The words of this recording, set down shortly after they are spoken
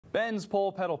Ben's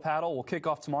Pole Pedal Paddle will kick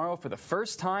off tomorrow for the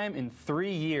first time in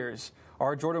 3 years.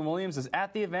 Our Jordan Williams is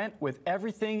at the event with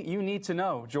everything you need to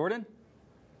know. Jordan?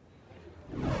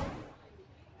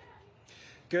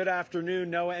 Good afternoon,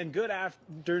 Noah, and good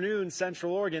afternoon,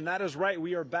 Central Oregon. That is right.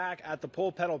 We are back at the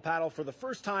Pole Pedal Paddle for the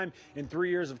first time in 3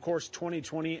 years. Of course,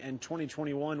 2020 and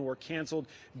 2021 were canceled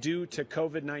due to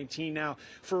COVID-19. Now,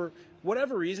 for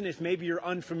whatever reason, if maybe you're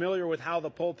unfamiliar with how the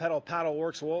Pole Pedal Paddle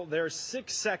works, well, there's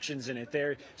 6 sections in it.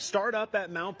 They start up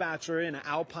at Mount Bachelor in an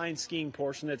alpine skiing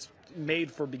portion that's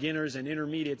made for beginners and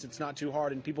intermediates. It's not too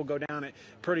hard, and people go down it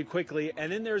pretty quickly.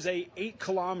 And then there's a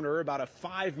 8-kilometer, about a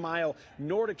 5-mile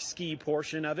Nordic ski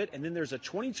portion of it. And then there's a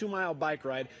 22-mile bike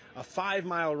ride, a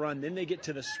 5-mile run. Then they get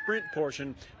to the sprint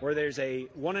portion where there's a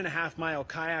 1.5-mile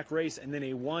kayak race and then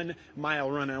a 1-mile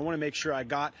run. And I want to make sure I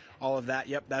got all of that.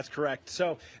 Yep, that's correct.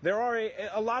 So there are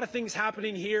a lot of things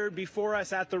happening here before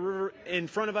us at the river, in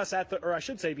front of us at the, or I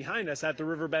should say behind us at the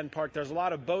Riverbend Park. There's a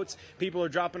lot of boats. People are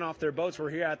dropping off their boats. We're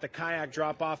here at the kayak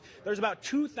drop-off. There's about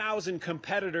 2,000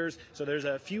 competitors, so there's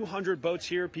a few hundred boats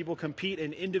here. People compete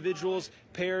in individuals,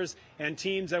 pairs, and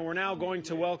teams, and we're now going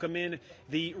to welcome in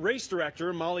the race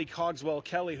director, Molly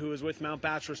Cogswell-Kelly, who is with Mount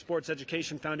Bachelor Sports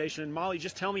Education Foundation. And Molly,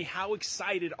 just tell me, how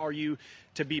excited are you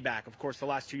to be back? Of course, the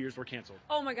last 2 years were canceled.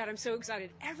 Oh my God, I'm so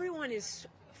excited. Everyone is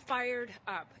fired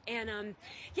up, and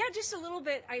yeah, just a little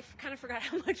bit. I kind of forgot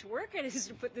how much work it is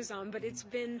to put this on, but it's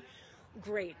been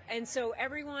great. And so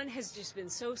everyone has just been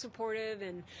so supportive,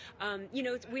 and you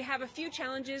know, we have a few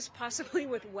challenges possibly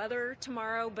with weather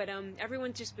tomorrow, but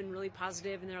everyone's just been really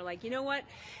positive, and they're like, you know what,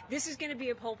 this is going to be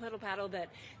a pole pedal paddle that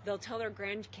they'll tell their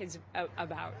grandkids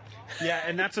about. Yeah,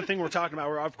 and that's the thing we're talking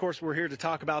about. Of course, we're here to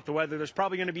talk about the weather. There's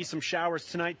probably going to be some showers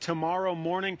tonight, tomorrow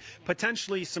morning,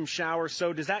 potentially some showers.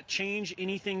 So does that change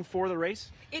anything for the race?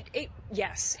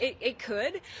 Yes, it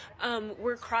could.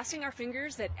 We're crossing our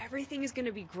fingers that everything is going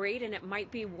to be great, and it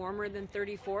might be warmer than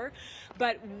 34,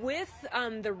 but with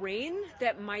the rain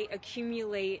that might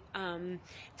accumulate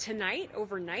tonight,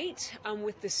 overnight,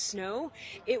 with the snow,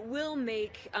 it will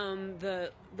make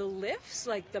the lifts,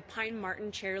 like the Pine Martin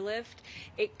chairlift,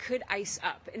 it could ice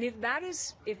up. And if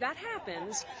that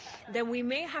happens, then we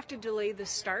may have to delay the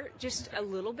start just a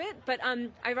little bit. But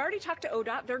I've already talked to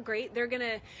ODOT. They're great. They're going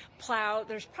to plow.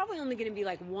 There's probably only going to be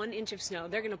like 1 inch of snow.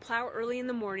 They're going to plow early in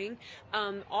the morning.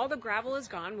 All the gravel is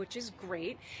gone, which is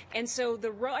great. And so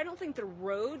the road, I don't think the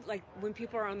road, like when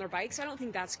people are on their bikes, I don't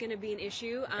think that's going to be an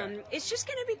issue. Okay. It's just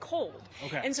going to be cold.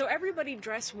 Okay. And so everybody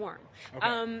dress warm.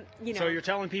 Okay. You know. So you're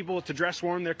telling people to dress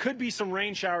warm. There could be some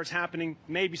rain showers happening,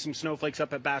 maybe some snowflakes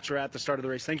up at Bachelor at the start of the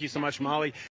race. Thank you so much, Molly.